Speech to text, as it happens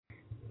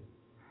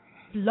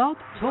Blog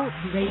Talk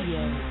Radio.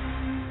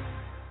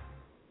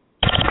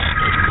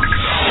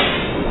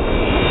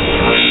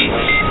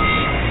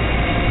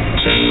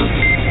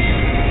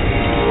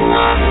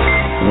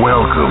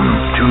 Welcome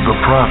to the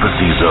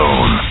Prophecy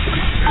Zone,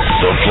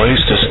 the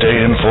place to stay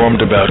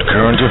informed about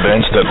current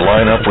events that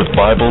line up with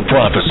Bible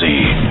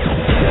prophecy.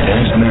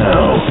 And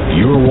now,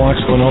 your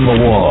watchman on the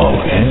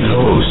wall and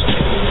host,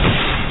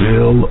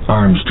 Bill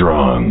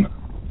Armstrong.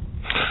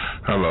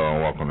 Hello,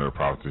 and welcome to the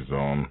Prophecy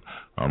Zone.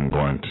 I'm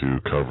going to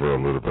cover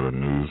a little bit of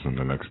news in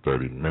the next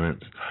 30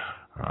 minutes.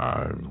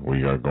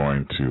 We are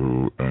going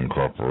to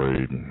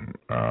incorporate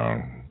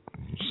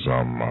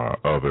some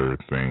other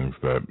things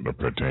that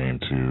pertain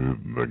to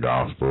the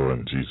gospel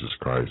and Jesus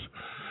Christ.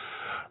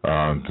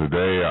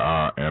 Today,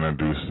 I'm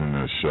introducing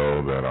a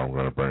show that I'm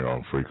going to bring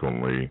on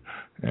frequently,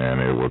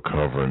 and it will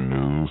cover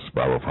news,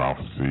 Bible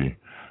prophecy,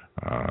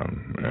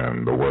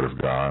 and the Word of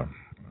God.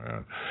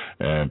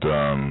 And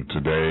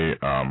today,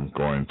 I'm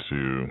going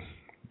to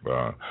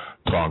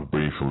talk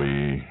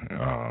briefly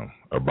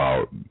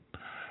about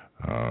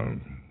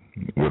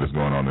what is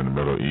going on in the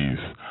Middle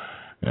East,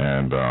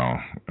 and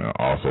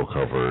also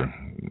cover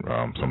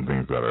some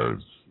things that are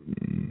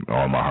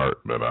on my heart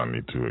that I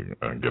need to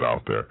get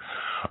out there.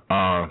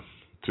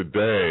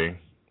 Today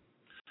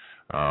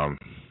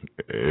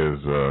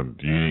is a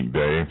unique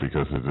day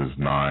because it is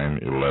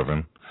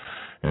 9/11,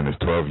 and it's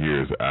 12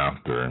 years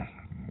after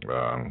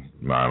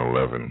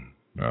 9/11,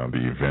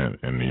 the event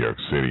in New York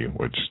City,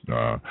 which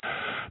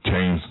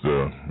changed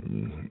the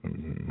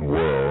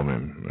world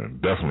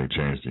and definitely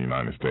changed the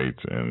United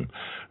States and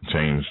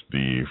changed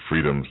the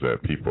freedoms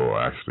that people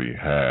actually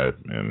had,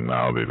 and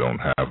now they don't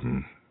have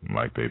them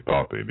like they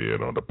thought they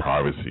did, or the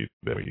privacy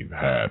that we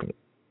had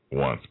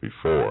once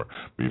before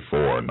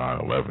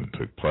 9/11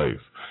 took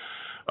place.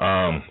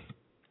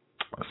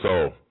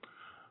 So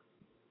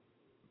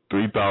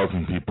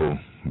 3,000 people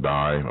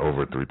died,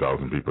 over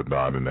 3,000 people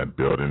died in that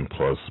building,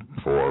 plus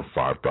 4,000 or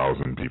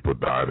 5,000 people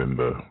died in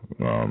the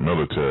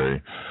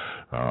military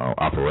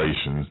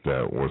operations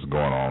that was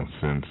going on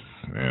since,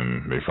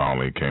 and they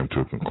finally came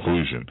to a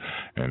conclusion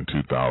in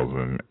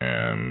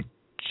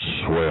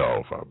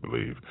 2012, I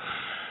believe.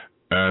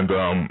 And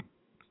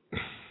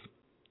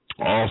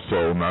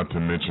also, not to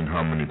mention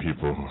how many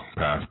people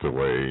passed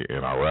away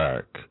in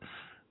Iraq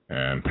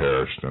and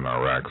perished in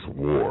Iraq's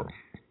war.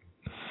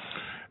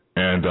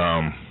 And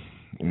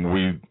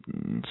we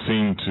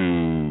seem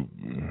to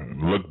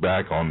look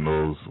back on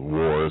those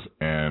wars,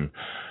 and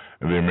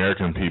the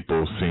American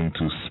people seem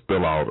to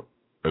spill out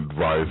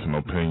advice and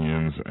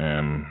opinions,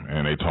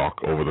 and they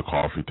talk over the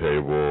coffee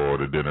table or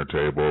the dinner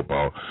table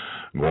about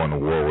going to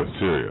war with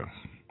Syria.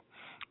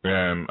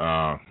 And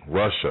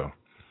Russia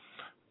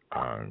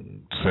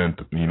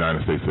sent the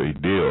United States a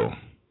deal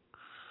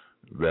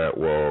that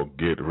will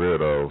get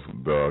rid of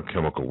the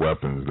chemical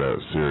weapons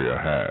that Syria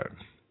had.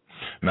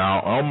 Now,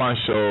 on my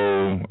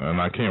show,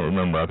 and I can't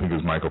remember, I think it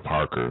was Michael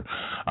Parker,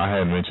 I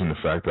had mentioned the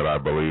fact that I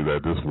believe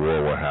that this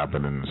war will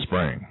happen in the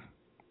spring.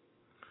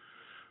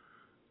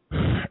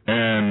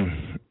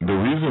 And the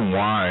reason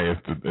why is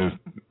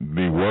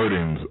the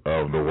wordings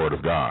of the Word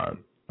of God.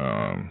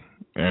 And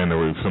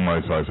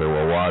somebody started to say,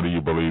 well, why do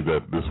you believe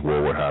that this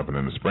war will happen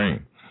in the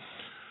spring?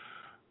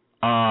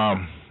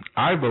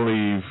 I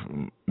believe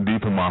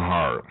deep in my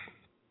heart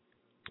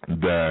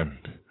that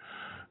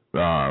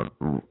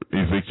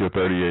Ezekiel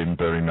 38 and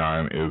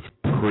 39 is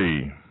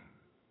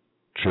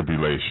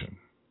pre-tribulation.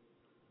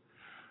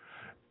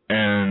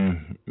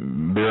 And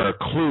there are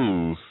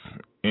clues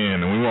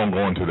and we won't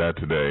go into that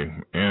today,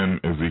 in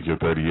Ezekiel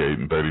 38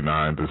 and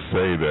 39 to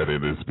say that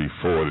it is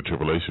before the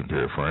tribulation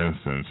period. For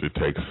instance, it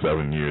takes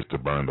 7 years to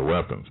burn the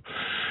weapons.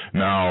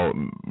 Now,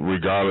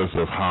 regardless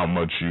of how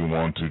much you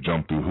want to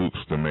jump through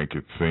hoops to make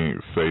it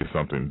say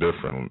something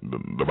different,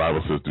 the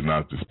Bible says do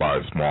not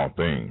despise small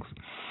things.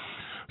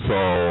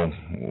 So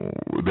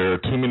there are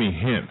too many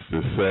hints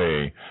to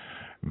say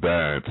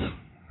that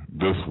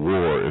this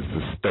war is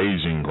the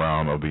staging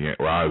ground of the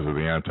rise of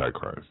the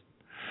Antichrist.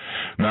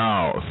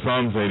 Now,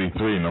 Psalms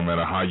 83, no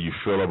matter how you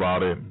feel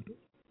about it,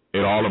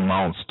 it all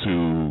amounts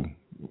to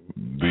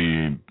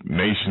the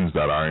nations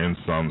that are in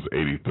Psalms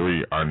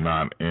 83 are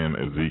not in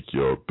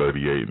Ezekiel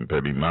 38 and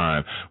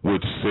 39,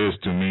 which says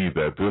to me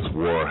that this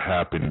war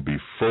happened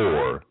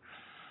before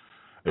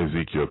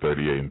Ezekiel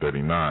 38 and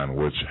 39,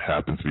 which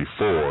happens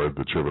before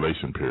the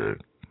tribulation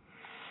period.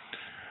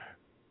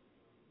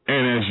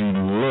 And as you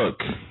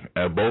look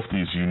at both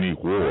these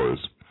unique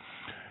wars,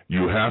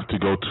 you have to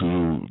go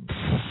to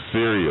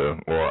Syria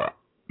or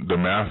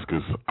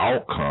Damascus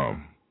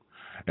outcome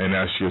and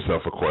ask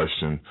yourself a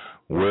question: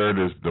 where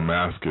does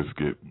Damascus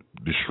get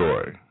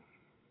destroyed?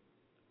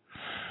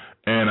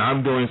 And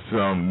I'm doing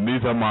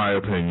these are my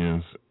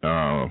opinions,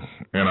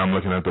 and I'm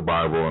looking at the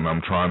Bible, and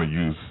I'm trying to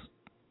use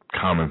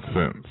common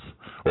sense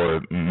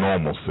or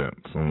normal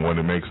sense. And when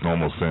it makes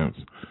normal sense,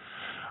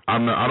 I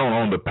don't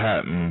own the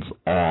patents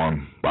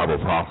on Bible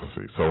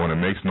prophecy. So when it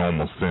makes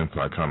normal sense,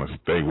 I kind of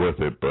stay with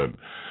it, but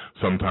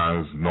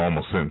sometimes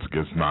normal sense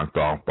gets knocked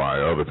off by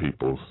other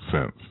people's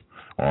sense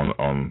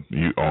on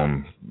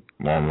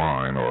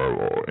online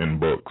or in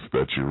books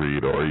that you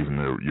read, or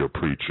even your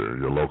preacher,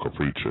 your local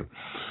preacher,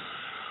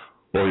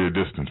 or your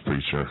distance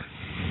preacher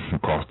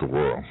across the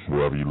world,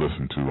 whoever you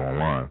listen to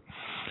online.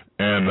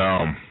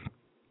 And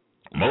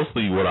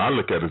mostly what I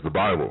look at is the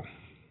Bible.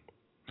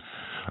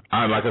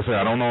 Like I said,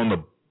 I don't know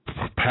the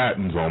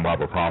patterns on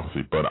Bible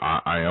prophecy, but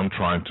I am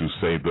trying to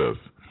say this,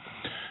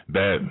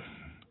 that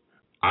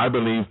I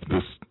believe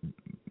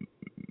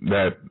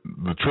that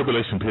the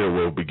tribulation period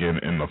will begin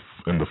in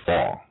the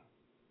fall,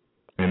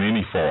 in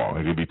any fall.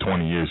 It could be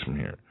 20 years from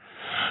here.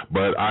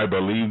 But I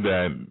believe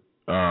that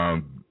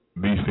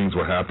these things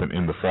will happen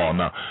in the fall.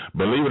 Now,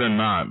 believe it or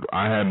not,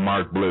 I had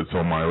Mark Blitz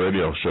on my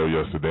radio show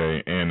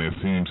yesterday, and it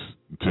seems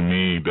to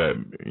me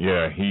that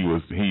he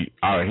was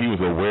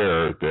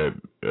aware that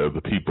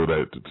the people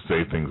that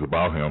say things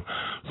about him,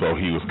 so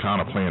he was kind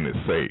of playing it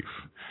safe.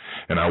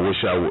 And I would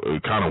have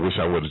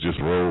just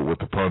rolled with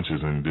the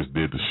punches and just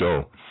did the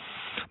show.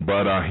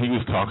 But he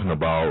was talking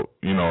about,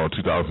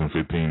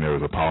 2015, there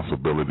was a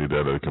possibility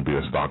that it could be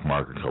a stock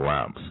market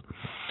collapse.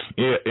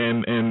 Yeah,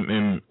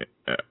 and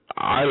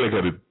I look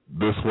at it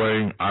this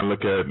way. I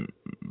look at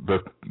the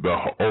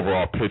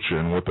overall picture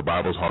and what the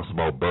Bible talks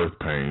about birth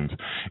pains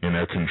and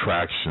their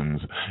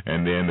contractions,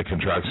 and then the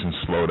contractions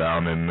slow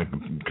down and the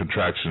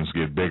contractions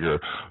get bigger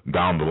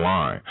down the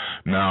line.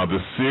 Now, the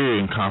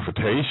Syrian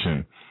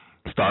confrontation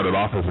started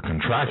off as a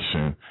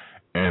contraction,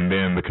 and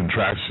then the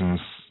contractions,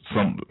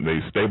 they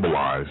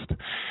stabilized.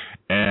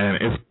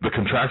 And the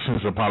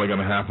contractions are probably going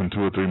to happen 2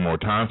 or 3 more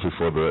times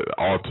before the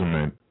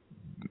ultimate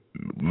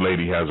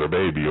lady has her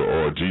baby,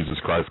 or Jesus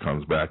Christ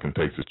comes back and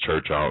takes his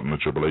church out, and the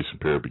tribulation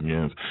period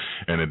begins,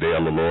 and the day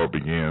of the Lord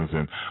begins,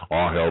 and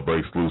all hell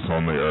breaks loose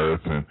on the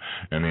earth, and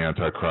the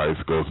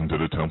Antichrist goes into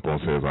the temple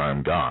and says, I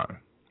am God.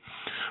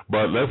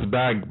 But let's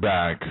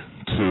back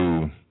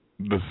to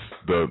the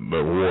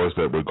wars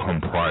that would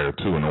come prior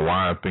to, and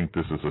why I think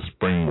this is a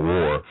spring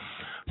war,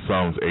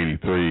 Psalms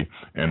 83,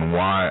 and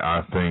why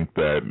I think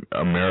that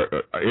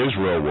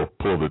Israel will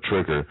pull the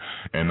trigger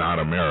and not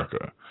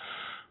America.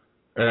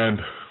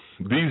 And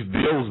these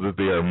deals that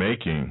they are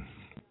making,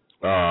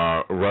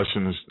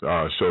 Russians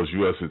shows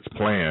U.S. its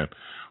plan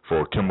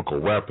for chemical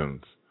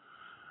weapons.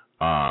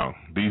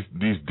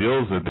 These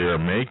deals that they are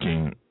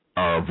making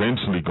are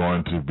eventually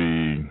going to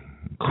be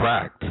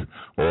cracked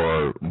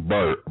or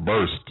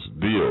burst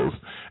deals,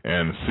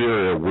 and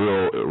Syria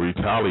will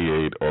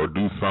retaliate or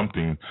do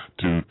something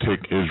to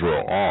tick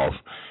Israel off,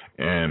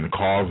 and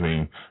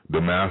causing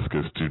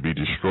Damascus to be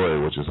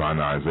destroyed, which is on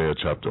Isaiah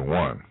chapter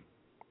 1.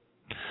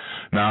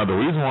 Now, the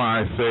reason why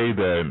I say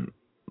that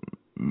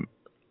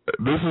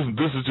this is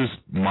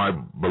just my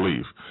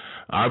belief.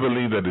 I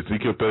believe that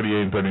Ezekiel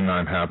 38 and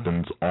 39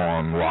 happens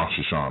on Rosh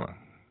Hashanah.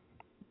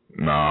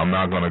 Now, I'm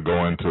not going to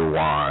go into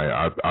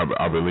why.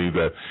 I believe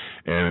that,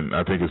 and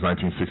I think it's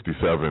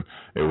 1967,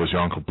 it was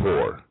Yom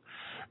Kippur.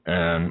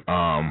 And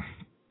I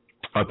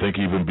think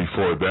even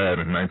before that,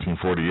 in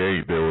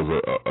 1948, there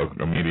was a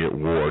immediate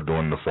war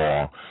during the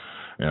fall.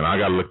 And I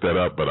got to look that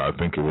up, but I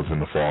think it was in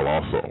the fall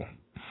also.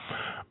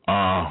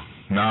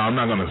 Now, I'm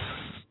not going to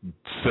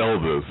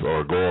sell this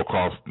or go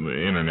across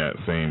the internet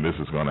saying this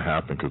is going to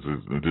happen, because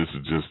this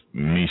is just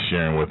me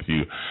sharing with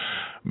you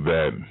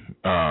that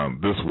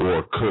this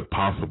war could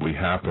possibly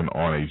happen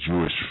on a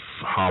Jewish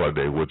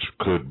holiday, which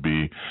could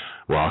be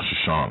Rosh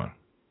Hashanah.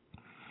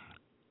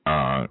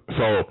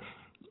 So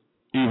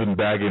even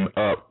bagging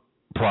up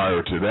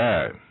prior to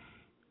that,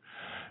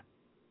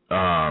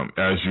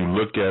 as you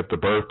look at the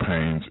birth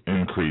pains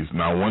increase.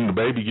 Now, when the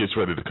baby gets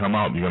ready to come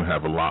out, you're going to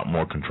have a lot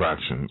more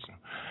contractions,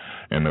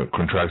 and the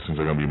contractions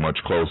are going to be much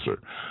closer.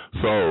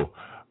 So,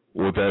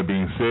 with that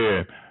being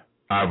said,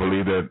 I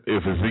believe that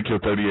if Ezekiel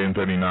 38 and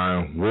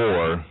 39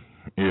 war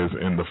is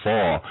in the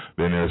fall,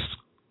 then there's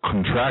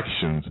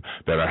contractions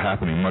that are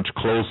happening much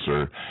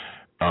closer.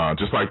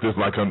 Just like this,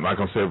 like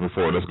I said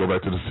before, let's go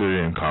back to the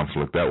Syrian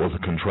conflict. That was a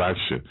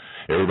contraction.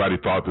 Everybody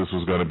thought this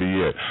was going to be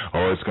it.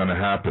 Oh, it's going to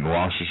happen.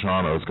 Rosh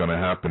Hashanah is going to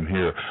happen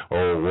here.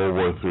 Oh, World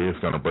War III is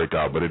going to break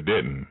out. But it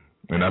didn't.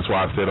 And that's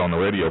why I said on the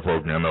radio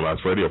program, the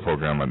last radio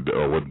program I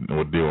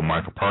would deal with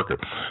Michael Parker,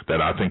 that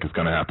I think it's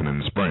going to happen in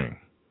the spring.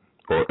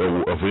 Or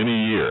of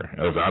any year.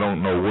 As I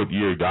don't know what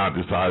year God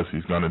decides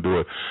he's going to do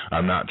it.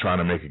 I'm not trying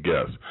to make a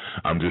guess.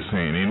 I'm just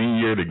saying any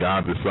year that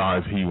God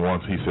decides he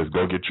says,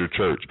 go get your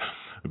church.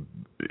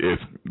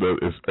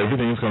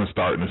 Everything's going to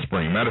start in the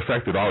spring. Matter of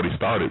fact, it already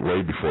started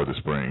way before the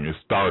spring. It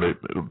started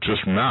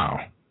just now.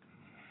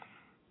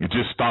 It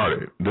just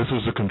started. This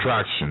was a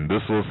contraction.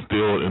 This was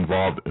still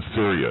involved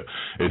Syria.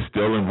 It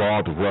still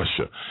involved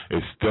Russia.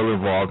 It still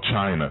involved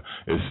China.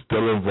 It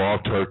still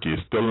involved Turkey. It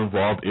still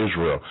involved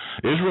Israel.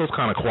 Israel's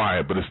kind of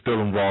quiet, but it still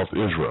involves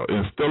Israel.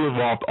 It still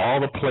involved all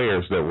the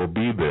players that will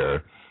be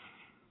there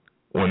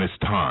when it's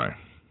time.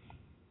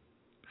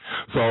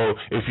 So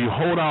if you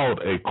hold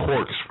out a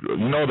corkscrew,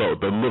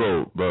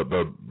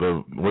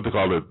 the what they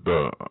call it,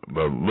 the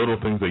little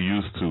things they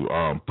use to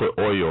put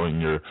oil in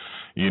your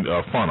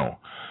funnel.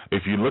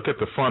 If you look at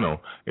the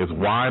funnel, it's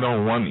wide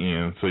on one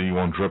end, so you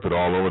won't drip it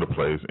all over the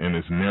place, and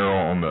it's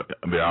narrow on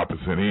the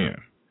opposite end.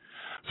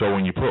 So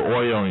when you put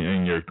oil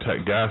in your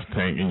gas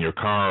tank in your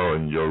car or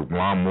in your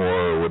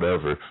lawnmower or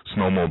whatever,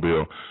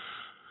 snowmobile,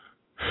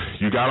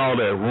 you got all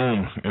that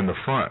room in the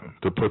front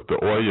to put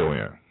the oil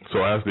in.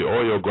 So as the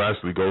oil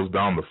gradually goes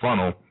down the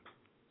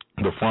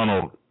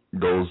funnel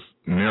goes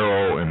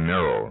narrow and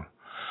narrower.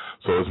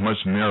 So it's much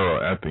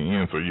narrower at the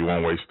end, so you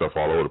won't waste stuff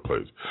all over the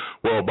place.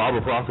 Well,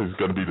 Bible prophecy is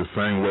going to be the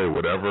same way.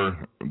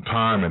 Whatever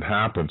time it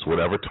happens,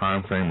 whatever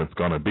time frame it's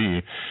going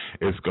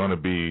to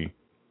be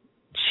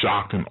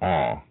shock and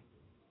awe.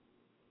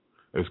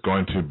 It's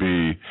going to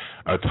be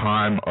a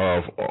time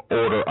of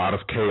order out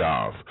of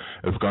chaos.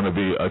 It's going to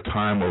be a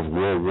time of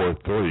World War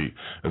III.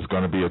 It's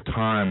going to be a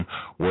time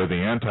where the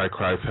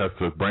Antichrist has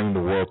to bring the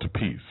world to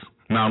peace.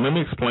 Now, let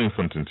me explain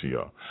something to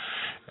you.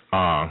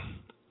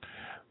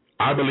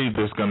 I believe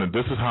this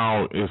is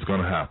how it's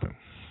going to happen.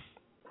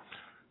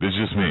 This is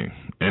just me.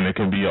 And it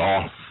can be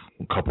off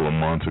a couple of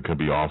months. It can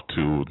be off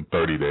to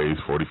 30 days,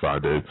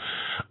 45 days.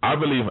 I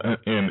believe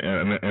in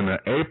the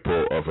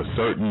April of a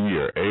certain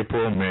year,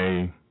 April,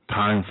 May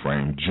time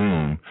frame,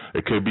 June,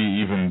 it could be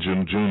even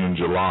June and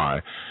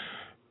July,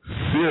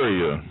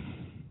 Syria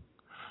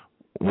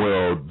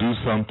will do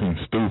something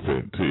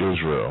stupid to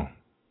Israel,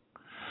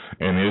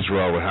 and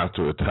Israel will have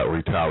to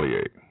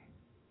retaliate.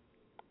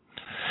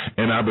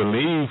 And I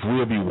believe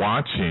we'll be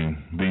watching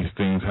these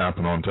things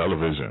happen on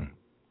television.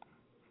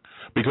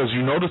 Because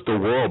you notice the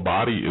world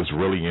body is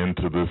really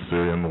into this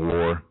Syrian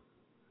war.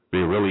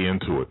 They're really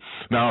into it.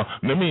 Now,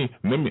 let me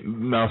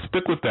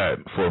stick with that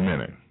for a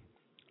minute.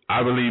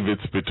 I believe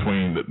it's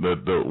between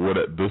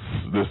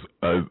this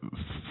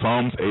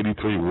Psalms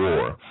 83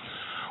 war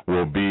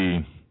will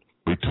be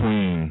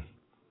between,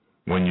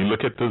 when you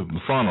look at the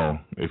funnel,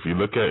 if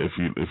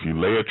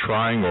you lay a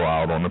triangle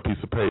out on a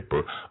piece of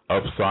paper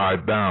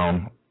upside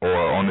down or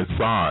on its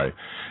side,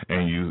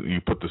 and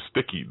you put the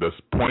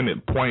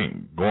pointed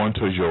point going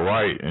to your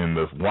right and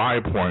the Y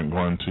point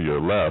going to your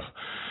left,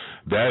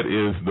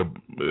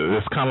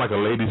 it's kind of like a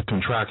lady's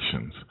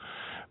contractions.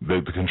 The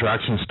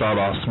contractions start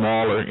off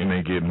smaller and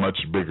they get much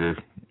bigger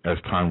as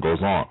time goes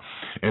on.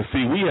 And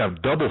see, we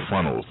have double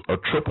funnels or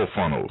triple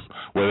funnels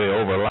where they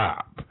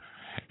overlap.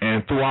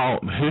 And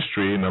throughout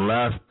history, in the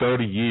last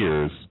 30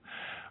 years,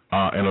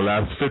 in the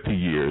last 50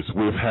 years,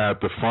 we've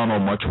had the funnel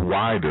much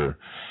wider,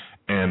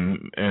 and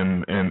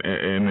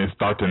it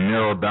starts to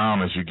narrow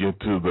down as you get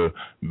to the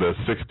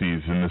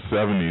 60s and the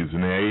 70s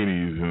and the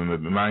 80s and the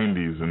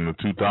 90s and the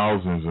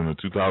 2000s and the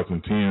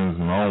 2010s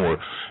and onward.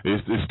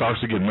 It starts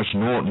to get much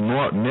more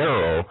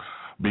narrow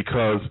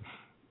because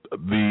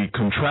the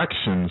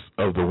contractions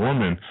of the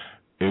woman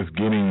is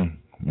getting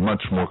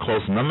much more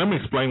close. Now, let me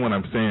explain what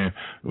I'm saying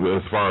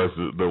as far as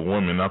the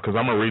woman. Now, because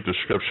I'm going to read the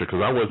scripture,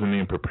 because I wasn't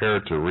even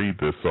prepared to read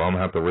this, so I'm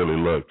going to have to really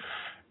look.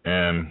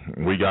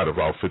 And we got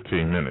about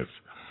 15 minutes.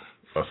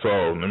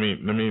 So let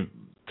me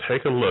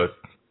take a look.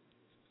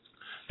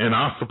 And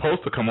I'm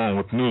supposed to come on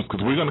with news,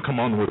 because we're going to come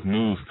on with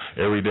news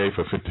every day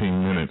for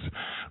 15 minutes,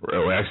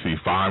 or actually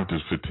 5 to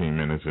 15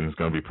 minutes, and it's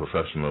going to be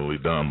professionally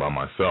done by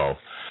myself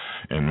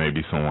and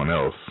maybe someone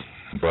else.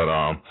 But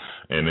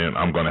and then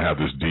I'm going to have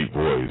this deep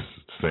voice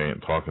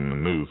talking the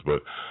news.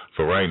 But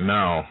for right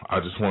now, I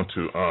just want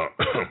to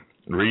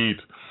read.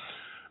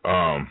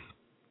 I'm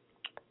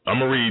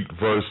gonna read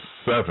verse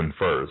 7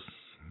 first.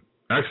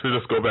 Actually,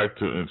 let's go back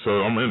to.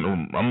 So I'm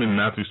in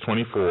Matthew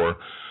 24,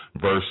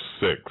 verse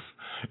 6.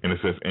 And it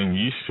says, "And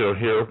ye shall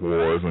hear of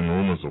wars and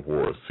rumors of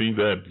wars. See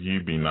that ye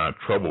be not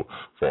troubled,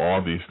 for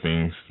all these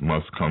things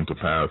must come to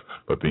pass,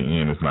 but the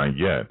end is not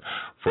yet."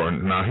 For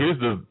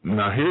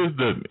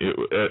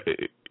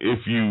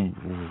if you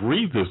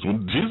read this,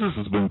 Jesus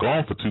has been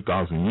gone for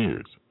 2,000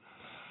 years.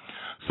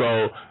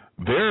 So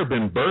there have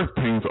been birth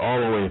pains all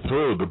the way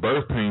through. The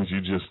birth pains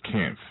you just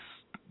can't.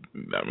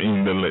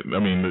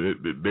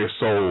 They're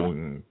so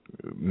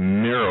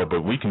narrow,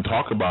 but we can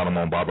talk about them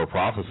on Bible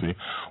prophecy.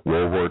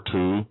 World War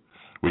II.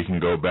 We can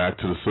go back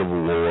to the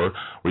Civil War.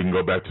 We can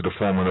go back to the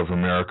forming of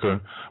America.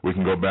 We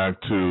can go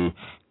back to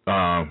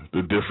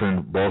the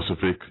different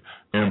Bolshevik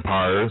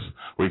empires.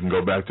 We can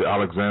go back to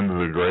Alexander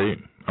the Great.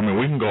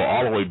 We can go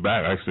all the way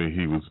back. Actually,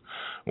 he was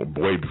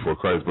way before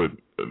Christ. But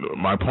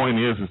my point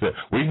is that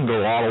we can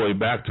go all the way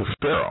back to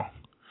Pharaoh.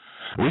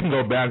 We can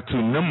go back to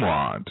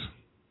Nimrod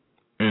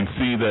and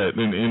see that.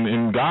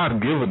 And God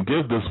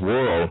give this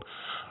world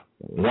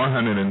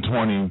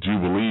 120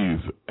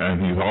 jubilees,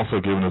 and He's also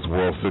given this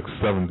world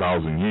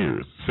 7,000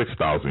 years,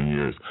 6,000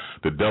 years.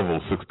 The devil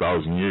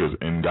 6,000 years,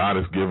 and God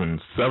has given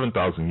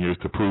 7,000 years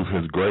to prove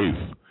His grace.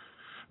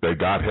 That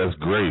God has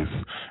grace,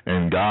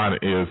 and God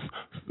is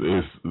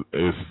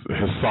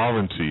His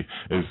sovereignty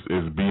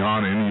is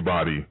beyond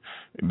anybody,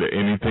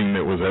 anything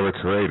that was ever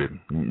created.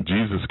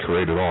 Jesus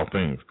created all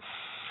things.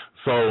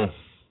 So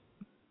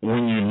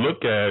when you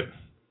look at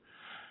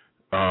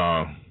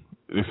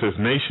it says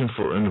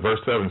in verse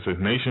 7, it says,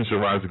 "Nation shall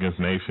rise against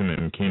nation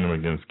and kingdom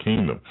against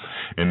kingdom.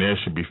 And there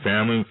should be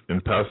famines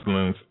and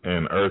pestilence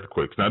and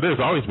earthquakes." Now, there's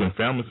always been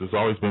famines, there's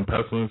always been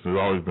pestilence, there's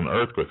always been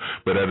earthquakes.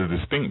 But at a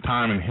distinct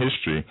time in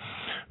history,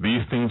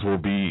 these things will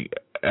be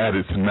at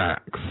its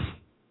max.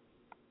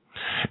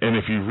 And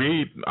if you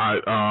read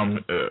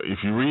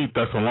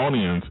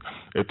Thessalonians,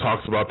 it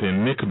talks about the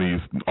iniquities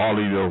all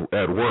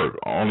at work,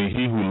 only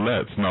he who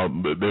lets. Now,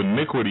 the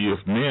iniquity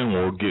of men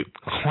will get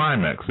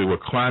climax. It will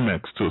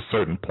climax to a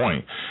certain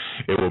point.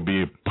 It will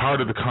be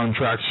part of the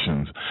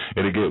contractions.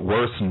 It'll get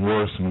worse and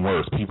worse and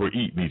worse. People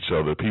eating each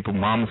other.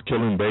 Mamas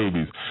killing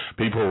babies.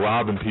 People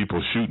robbing people,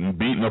 shooting,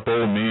 beating up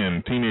old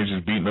men.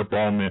 Teenagers beating up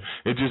old men.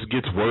 It just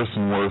gets worse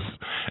and worse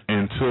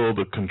until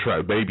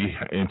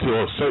until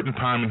a certain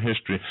time in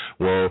history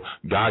where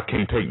God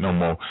can't take no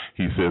more.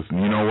 He says,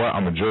 you know what?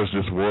 I'm going to judge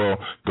this world.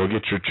 Go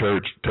get your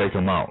church, take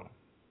them out.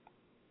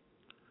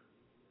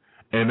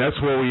 And that's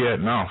where we at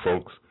now,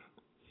 folks.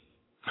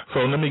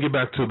 So let me get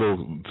back to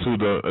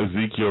the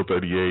Ezekiel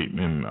 38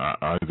 and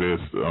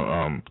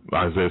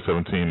Isaiah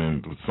 17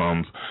 and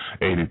Psalms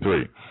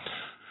 83.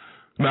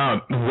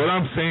 Now, what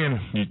I'm saying,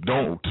 you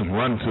don't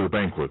run to the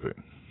bank with it.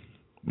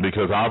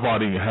 Because I've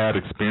already had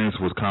experience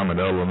with Comet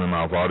Element,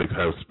 I've already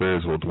had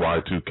experience with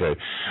Y2K.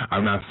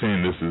 I'm not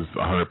saying this is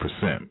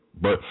 100%,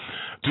 but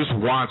just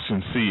watch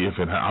and see if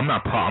it. I'm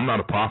not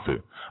a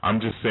prophet. I'm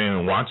just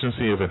saying watch and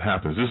see if it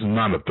happens. This is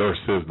not a thus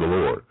says the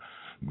Lord.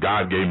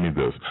 God gave me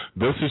this.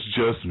 This is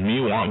just me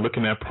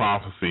looking at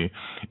prophecy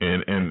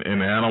and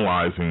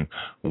analyzing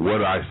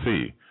what I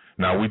see.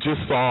 Now, we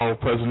just saw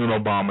President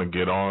Obama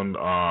get on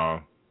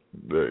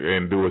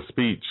and do a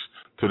speech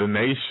to the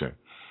nation.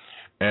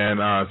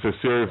 And said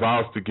Syria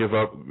vows to give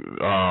up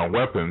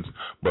weapons,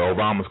 but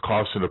Obama's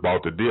cautioned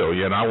about the deal.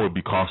 Yeah, and I would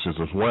be cautious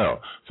as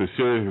well. So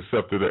Syria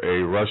accepted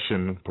a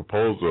Russian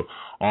proposal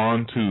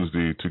on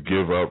Tuesday to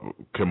give up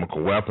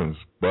chemical weapons,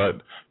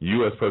 but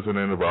U.S.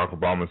 President Barack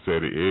Obama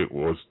said it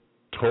was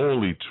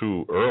totally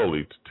too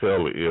early to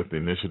tell if the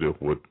initiative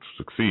would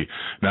succeed.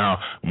 Now,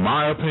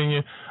 my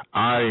opinion,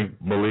 I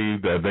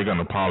believe that they're going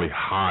to probably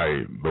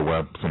hide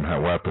some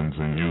weapons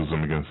and use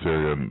them against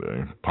Syria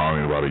in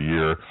probably about a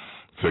year,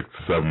 6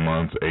 to 7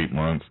 months, 8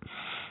 months,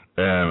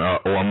 and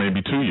or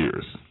maybe 2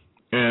 years.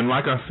 And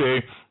like I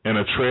say in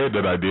a thread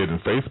that I did in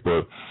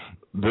Facebook,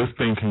 this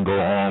thing can go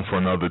on for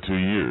another 2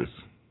 years,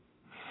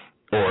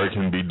 or it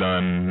can be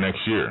done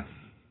next year,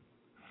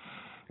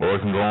 or it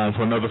can go on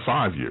for another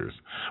 5 years.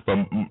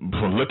 But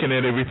from looking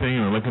at everything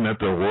and looking at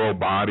the world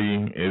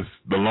body,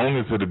 the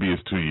longest it'll be is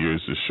 2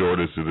 years. The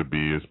shortest it'll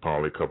be is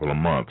probably a couple of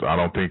months. I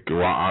don't think.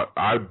 Well,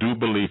 I do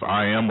believe.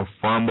 I am a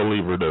firm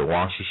believer that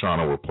Rosh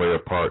Hashanah will play a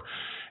part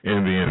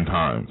in the end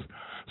times.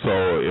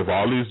 So if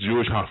all these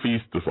Jewish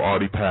feasts have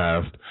already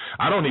passed,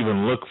 I don't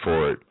even look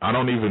for it. I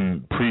don't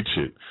even preach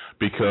it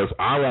because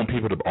I want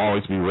people to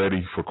always be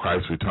ready for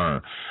Christ's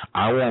return.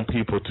 I want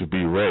people to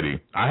be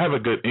ready. I have a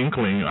good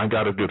inkling. I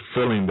got a good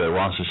feeling that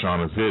Rosh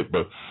Hashanah is it,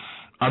 but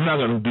I'm not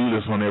going to do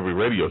this on every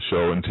radio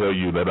show and tell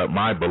you that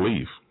my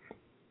belief.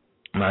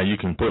 Now, you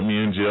can put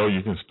me in jail.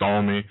 You can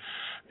stone me.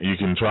 You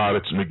can try to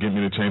get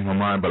me to change my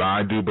mind, but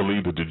I do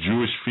believe that the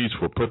Jewish feasts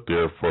were put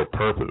there for a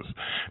purpose.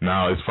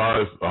 Now, as far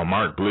as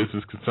Mark Blitz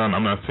is concerned,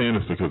 I'm not saying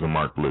this because of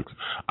Mark Blitz.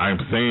 I'm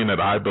saying that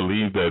I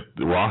believe that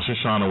Rosh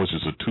Hashanah, which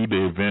is a 2-day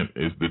event,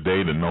 is the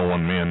day that no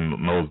one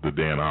man knows the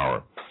day and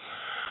hour.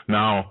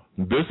 Now,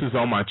 this is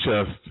on my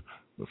chest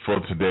for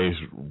today's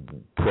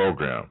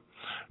program.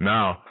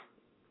 Now,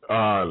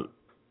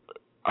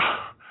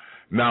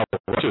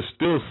 Russia's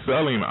still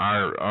selling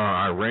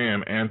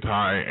Iran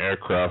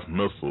anti-aircraft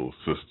missile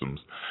systems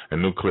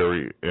and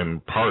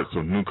parts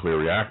of nuclear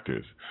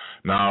reactors.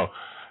 Now,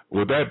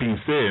 with that being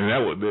said,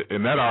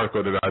 and that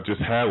article that I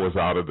just had was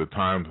out of the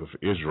Times of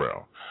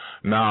Israel.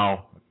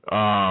 Now,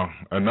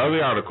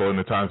 another article in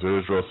the Times of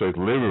Israel says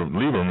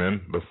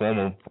Lieberman, the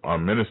former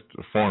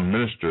foreign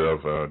minister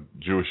of a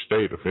Jewish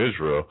state of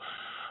Israel,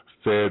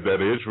 said that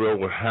Israel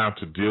would have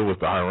to deal with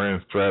the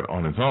Iran threat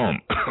on its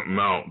own.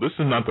 Now, this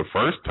is not the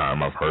first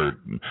time I've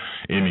heard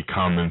any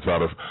comments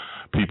out of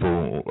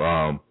people,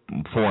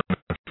 foreign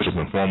officials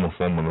and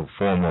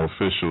former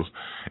officials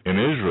in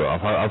Israel.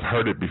 I've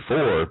heard it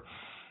before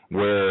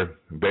where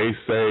they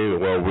say,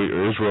 well,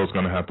 Israel's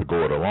going to have to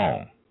go it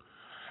alone.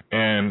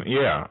 And,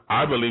 yeah,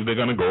 I believe they're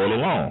going to go it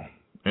alone.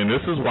 And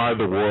this is why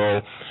the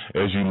world,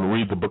 as you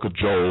read the book of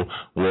Joel,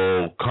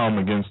 will come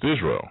against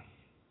Israel.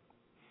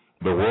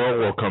 The world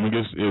will come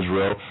against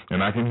Israel,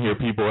 and I can hear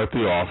people at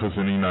the office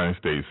in the United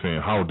States saying,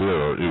 how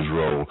dare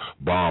Israel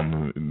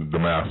bomb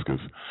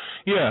Damascus?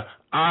 Yeah,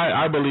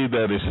 I believe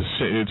that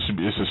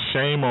it's a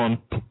shame on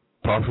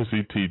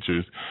prophecy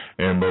teachers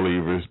and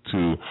believers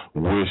to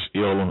wish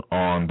ill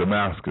on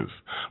Damascus.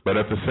 But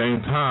at the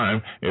same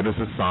time, it is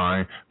a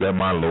sign that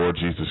my Lord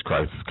Jesus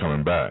Christ is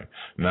coming back.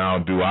 Now,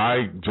 do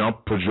I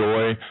jump for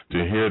joy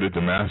to hear that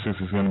Damascus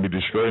is going to be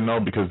destroyed? No,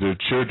 because there are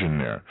children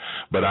there.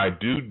 But I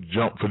do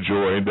jump for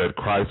joy that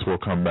Christ will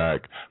come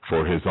back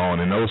for his own.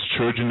 And those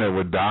children that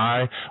would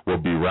die will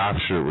be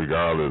raptured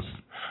regardless.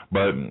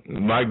 But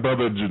like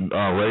Brother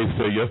Ray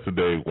said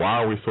yesterday,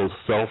 why are we so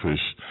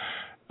selfish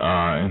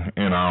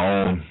in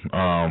our own,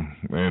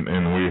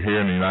 and we're here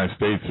in the United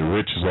States, the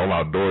rich is all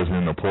outdoors,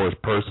 and the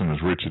poorest person is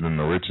richer than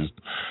the richest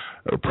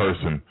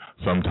person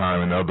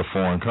sometime in other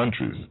foreign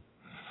countries.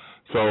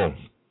 So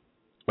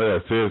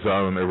It says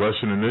a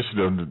Russian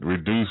initiative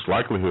reduced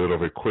likelihood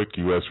of a quick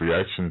U.S.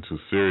 reaction to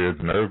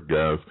Syria's nerve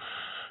gas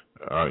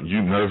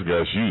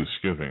use.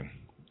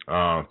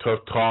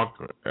 Tough talk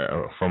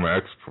from an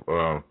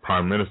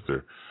ex-prime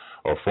minister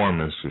or foreign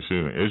minister.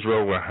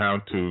 Israel will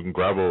have to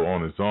grapple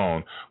on its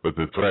own with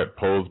the threat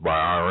posed by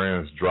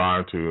Iran's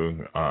drive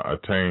to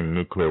attain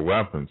nuclear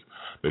weapons.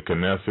 The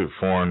Knesset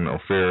Foreign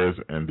Affairs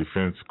and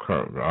Defense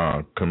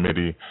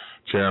Committee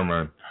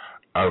Chairman,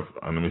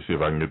 let me see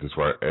if I can get this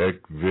right,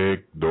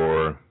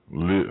 Victor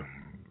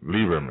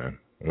Lieberman,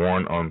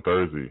 warned on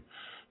Thursday,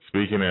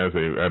 speaking as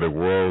the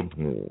world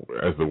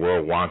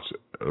watched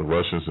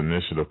Russia's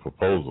initiative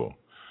proposal.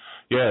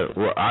 Yeah,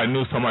 well, I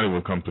knew somebody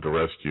would come to the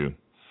rescue,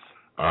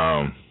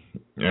 and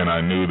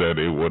I knew that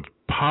it would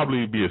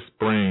probably be a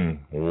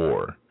spring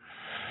war.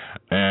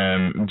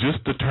 And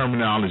just the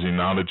terminology,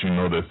 now that you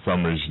know that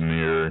summer's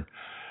near,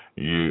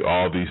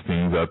 all these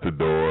things at the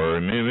door,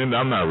 and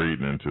I'm not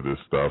reading into this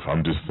stuff.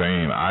 I'm just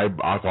saying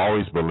I've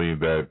always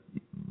believed that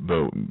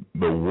the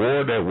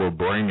war that will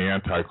bring the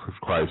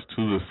Antichrist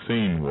to the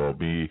scene will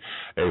be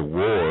a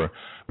war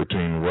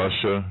between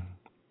Russia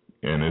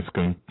and its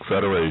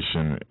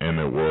confederation, and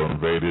it will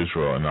invade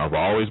Israel. And I've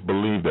always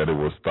believed that it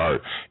will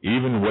start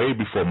even way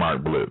before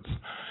Mark Blitz.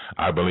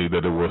 I believe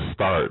that it will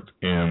start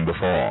in the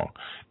fall,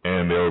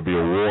 and there will be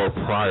a war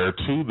prior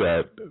to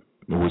that,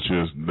 which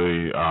is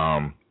the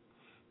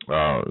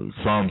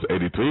Psalms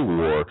 83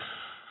 war,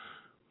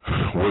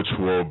 which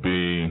will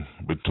be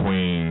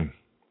between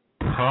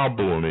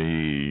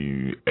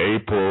probably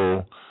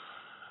April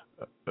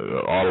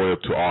all the way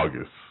up to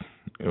August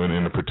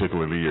in a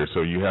particular year.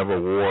 So you have a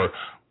war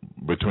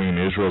between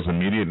Israel's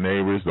immediate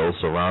neighbors, those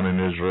surrounding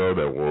Israel,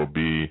 that will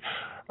be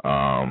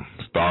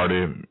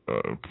started,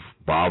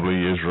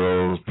 probably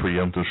Israel's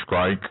preemptive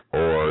strike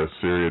or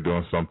Syria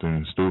doing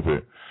something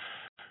stupid.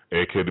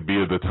 It could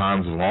be the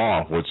times of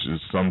awe, which is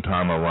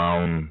sometime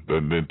around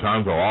the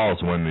times of awe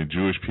is when the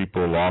Jewish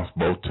people lost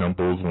both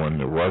temples,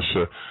 when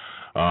Russia,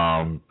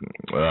 when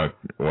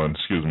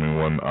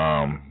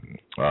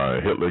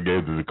Hitler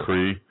gave the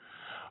decree.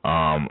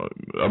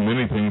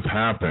 Many things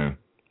happened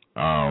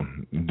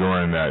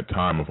during that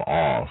time of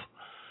awe,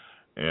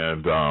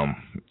 and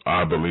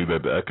I believe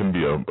that can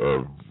be a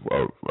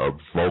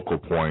focal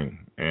point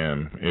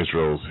in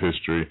Israel's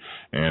history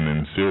and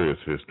in Syria's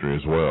history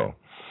as well.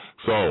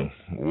 So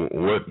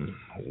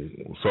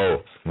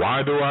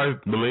why do I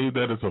believe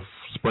that it's a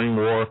spring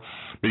war?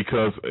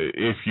 Because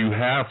if you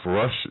have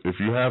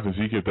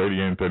Ezekiel 38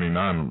 and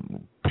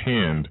 39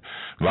 pinned,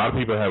 a lot of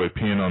people have it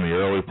pinned on the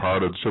early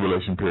part of the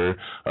tribulation period.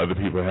 Other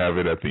people have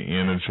it at the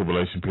end of the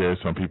tribulation period.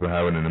 Some people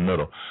have it in the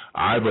middle.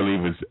 I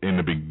believe it's in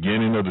the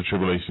beginning of the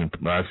tribulation,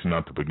 actually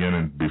not the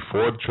beginning,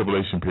 before the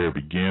tribulation period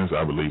begins.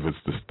 I believe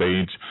it's the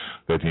stage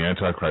that the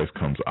Antichrist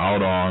comes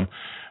out on.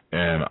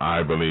 And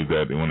I believe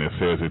that when it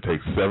says it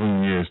takes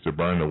 7 years to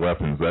burn the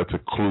weapons, that's a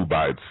clue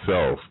by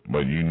itself.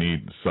 But you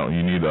need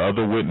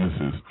other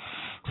witnesses.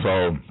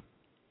 So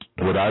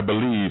what I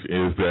believe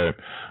is that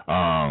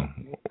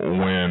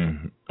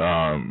when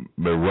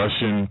the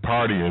Russian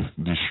party is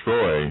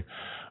destroyed,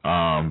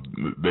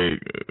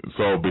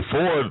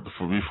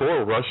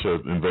 before Russia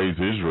invades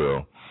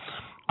Israel,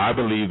 I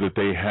believe that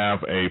they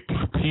have a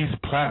peace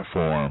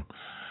platform,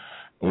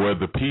 where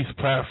the peace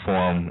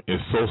platform is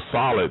so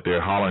solid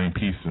they're hollering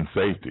peace and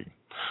safety.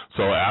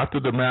 So after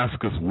the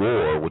Damascus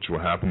War, which will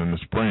happen in the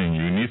spring,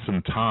 you need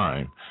some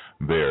time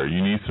there. You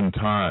need some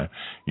time.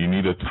 You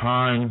need a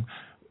time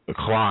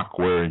clock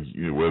where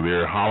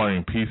they're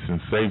hollering peace and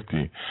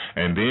safety,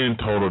 and then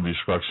total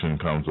destruction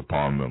comes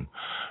upon them.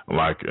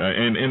 Like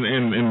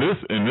in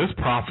this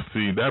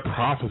prophecy, that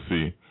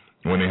prophecy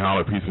when they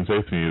holler peace and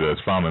safety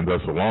that's found in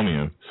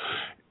Thessalonians,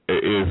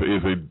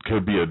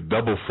 could be a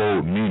double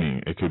fold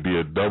meaning. It could be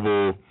a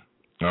double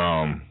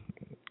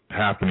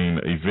happening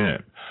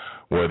event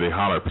where they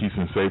holler peace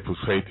and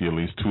safety at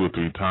least 2 or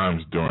 3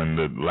 times during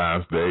the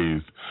last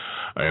days.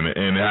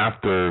 And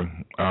after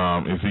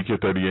Ezekiel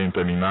 38 and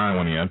 39,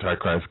 when the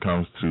Antichrist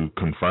comes to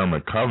confirm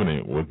a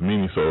covenant with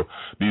me, so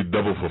these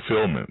double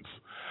fulfillments,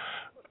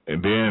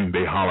 and then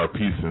they holler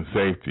peace and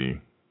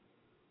safety,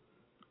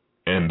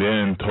 and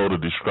then total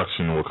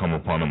destruction will come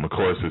upon them. Of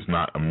course, it's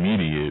not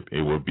immediate.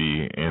 It will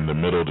be in the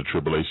middle of the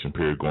tribulation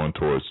period going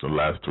towards the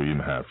last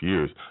 3.5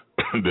 years.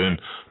 Then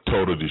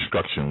total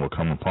destruction will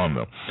come upon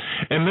them.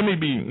 And let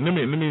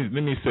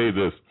me say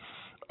this.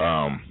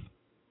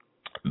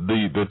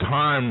 The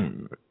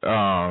time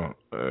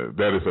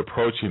that is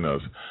approaching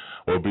us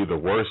will be the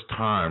worst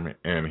time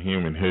in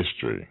human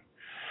history.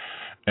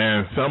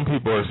 And some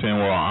people are saying,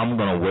 well, I'm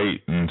going to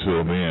wait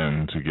until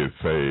then to get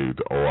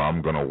saved, or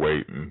I'm going to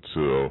wait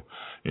until,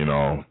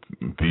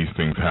 these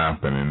things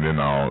happen, and then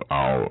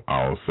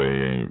I'll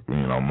say,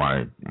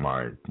 my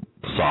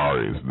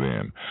sorries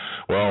then.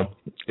 Well,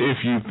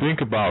 if you think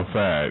about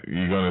that,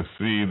 you're going to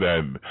see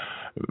that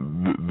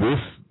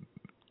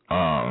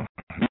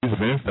these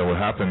events that will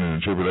happen in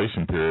the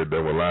tribulation period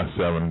that will last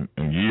 7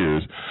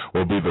 years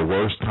will be the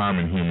worst time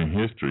in human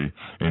history.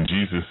 And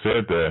Jesus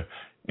said that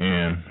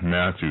in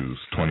Matthew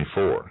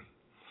 24.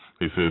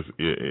 He says,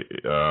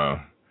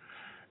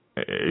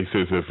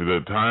 if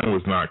the time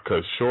was not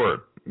cut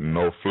short,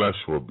 no flesh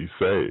will be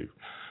saved.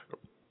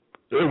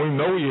 And we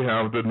know we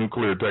have the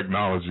nuclear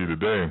technology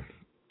today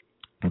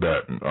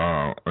that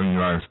the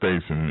United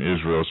States and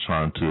Israel is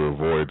trying to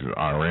avoid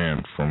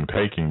Iran from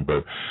taking,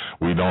 but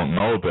we don't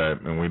know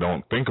that, and we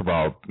don't think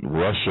about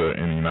Russia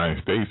and the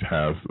United States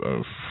has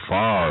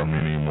far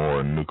many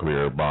more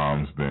nuclear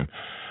bombs than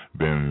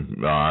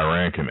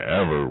Iran can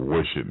ever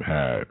wish it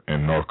had,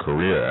 and North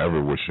Korea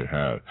ever wish it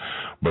had.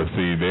 But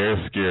see, they're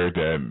scared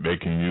that they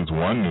can use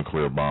one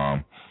nuclear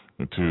bomb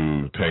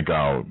to take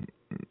out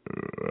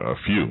a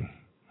few.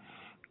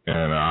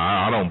 And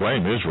I don't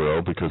blame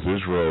Israel, because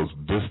the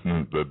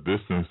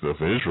distance of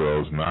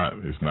Israel is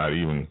not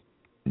even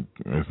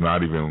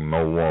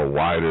no more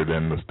wider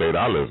than the state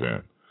I live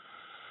in.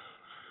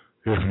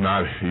 It's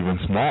not even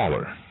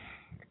smaller,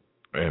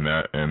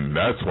 and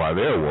that's why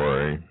they're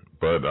worried.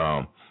 But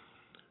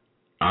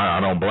I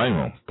don't blame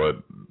them.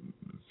 But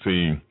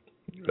see,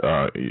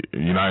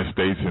 United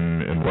States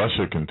and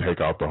Russia can take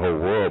out the whole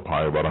world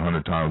probably about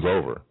 100 times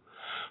over.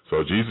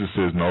 So Jesus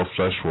says no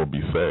flesh will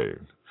be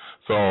saved.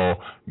 So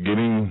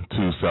getting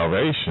to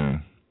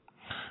salvation,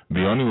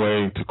 the only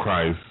way to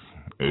Christ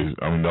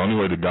the only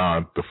way to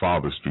God the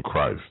Father is through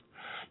Christ.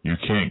 You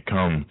can't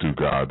come to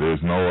God. There's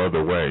no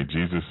other way.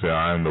 Jesus said,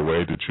 I am the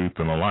way, the truth,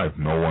 and the life.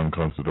 No one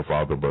comes to the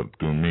Father but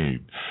through me.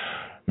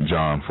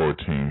 John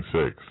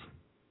 14:6.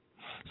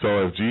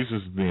 So if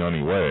Jesus is the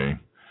only way,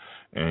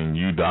 and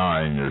you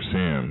die in your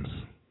sins,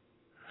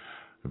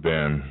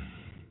 then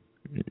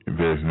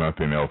there's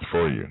nothing else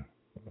for you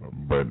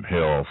but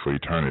hell for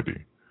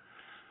eternity.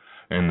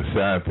 And the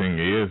sad thing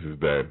is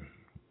that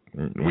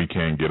we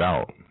can't get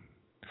out.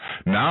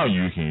 Now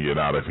you can get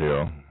out of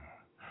hell,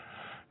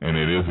 and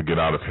it is a get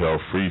out of hell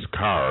free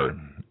card.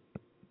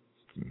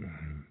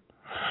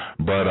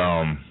 But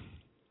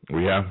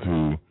we have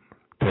to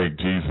take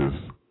Jesus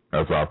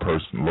as our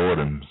personal Lord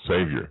and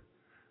Savior.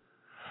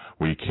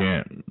 We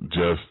can't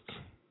just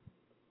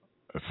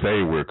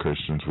say we're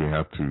Christians. We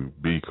have to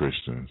be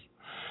Christians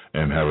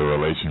and have a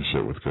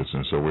relationship with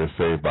Christians. So we're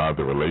saved by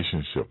the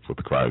relationship with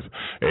Christ.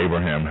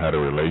 Abraham had a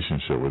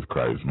relationship with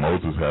Christ.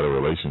 Moses had a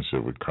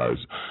relationship with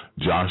Christ.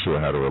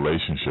 Joshua had a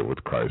relationship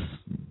with Christ.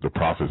 The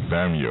prophet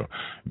Samuel,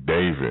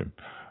 David,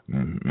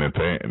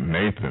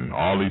 Nathan,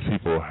 all these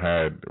people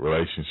had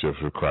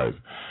relationships with Christ.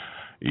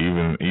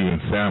 Even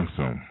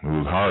Samson, who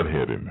was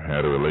hard-headed,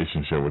 had a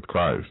relationship with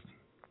Christ.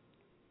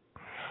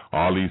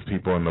 All these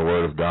people in the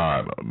Word of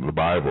God, the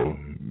Bible,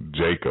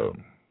 Jacob,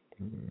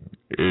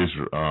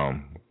 Israel,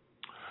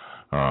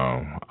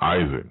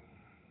 Isaac,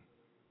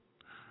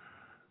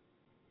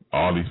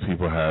 all these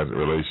people had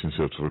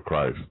relationships with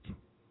Christ.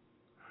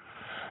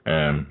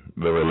 And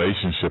the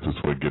relationship is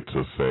what gets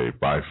us saved,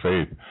 by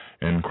faith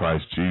in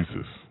Christ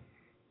Jesus.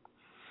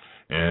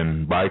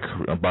 And by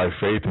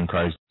faith in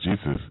Christ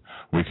Jesus,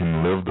 we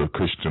can live the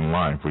Christian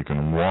life. We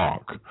can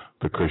walk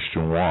the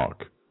Christian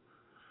walk.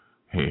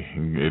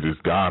 It is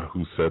God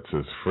who sets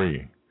us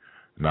free,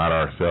 not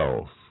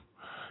ourselves.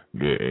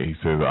 He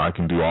says, I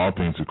can do all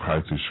things through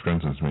Christ who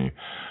strengthens me.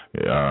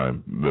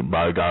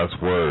 By God's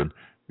word,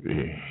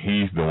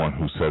 He's the one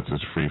who sets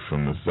us free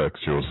from the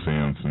sexual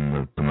sins and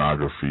the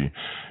pornography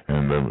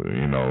and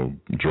the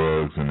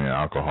drugs and the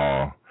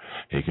alcohol.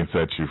 He can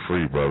set you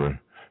free, brother.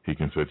 He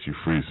can set you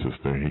free,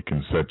 sister. He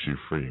can set you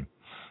free.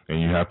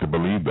 And you have to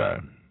believe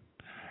that.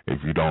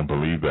 If you don't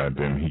believe that,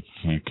 then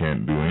he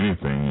can't do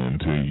anything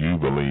until you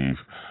believe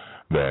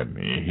that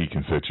He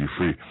can set you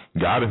free.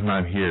 God is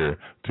not here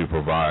to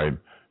provide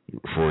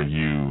for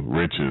you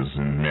riches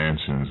and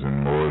mansions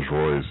and Rolls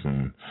Royce,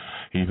 and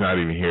He's not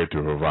even here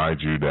to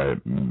provide you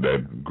that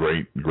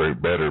great,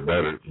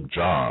 better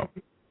job.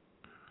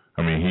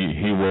 I mean,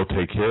 He will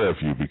take care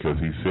of you, because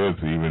He says,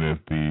 even if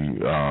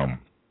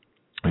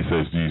He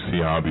says, do you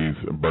see how these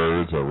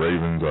birds or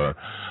ravens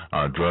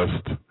are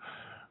dressed?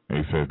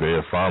 He says they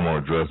are far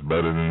more dressed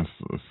better than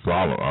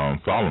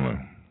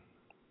Solomon.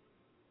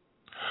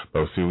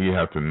 But see, we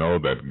have to know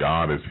that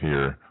God is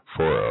here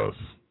for us.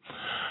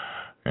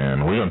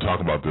 And we're going to talk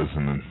about this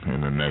in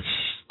the next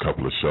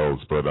couple of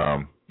shows. But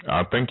I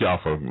thank y'all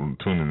for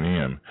tuning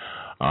in.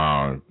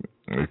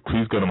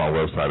 Please go to my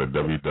website at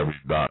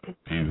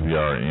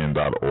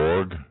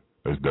www.pzrn.org.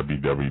 It's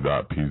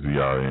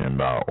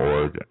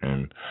www.pzrn.org.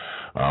 And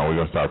we're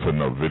going to start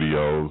putting up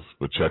videos.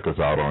 But check us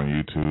out on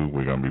YouTube.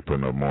 We're going to be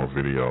putting up more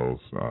videos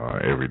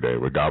every day.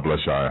 But God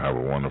bless y'all. Have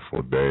a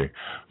wonderful day.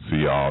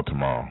 See y'all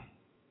tomorrow.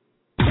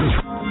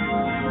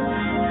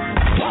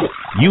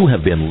 You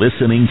have been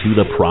listening to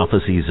The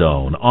Prophecy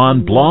Zone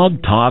on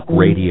Blog Talk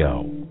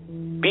Radio.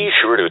 Be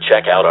sure to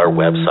check out our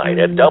website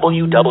at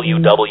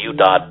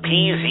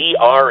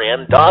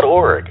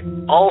www.pzrn.org.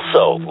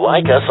 Also,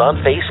 like us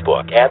on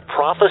Facebook at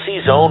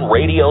Prophecy Zone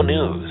Radio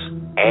News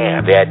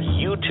and at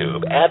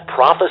YouTube at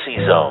Prophecy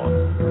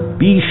Zone.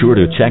 Be sure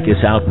to check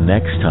us out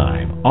next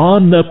time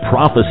on The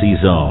Prophecy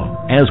Zone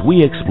as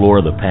we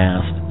explore the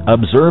past,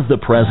 observe the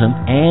present,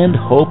 and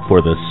hope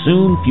for the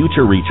soon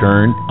future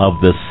return of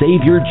the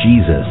Savior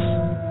Jesus.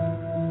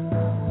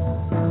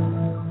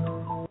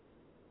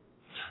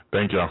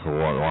 Thank y'all for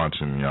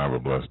watching. Y'all have a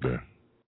blessed day.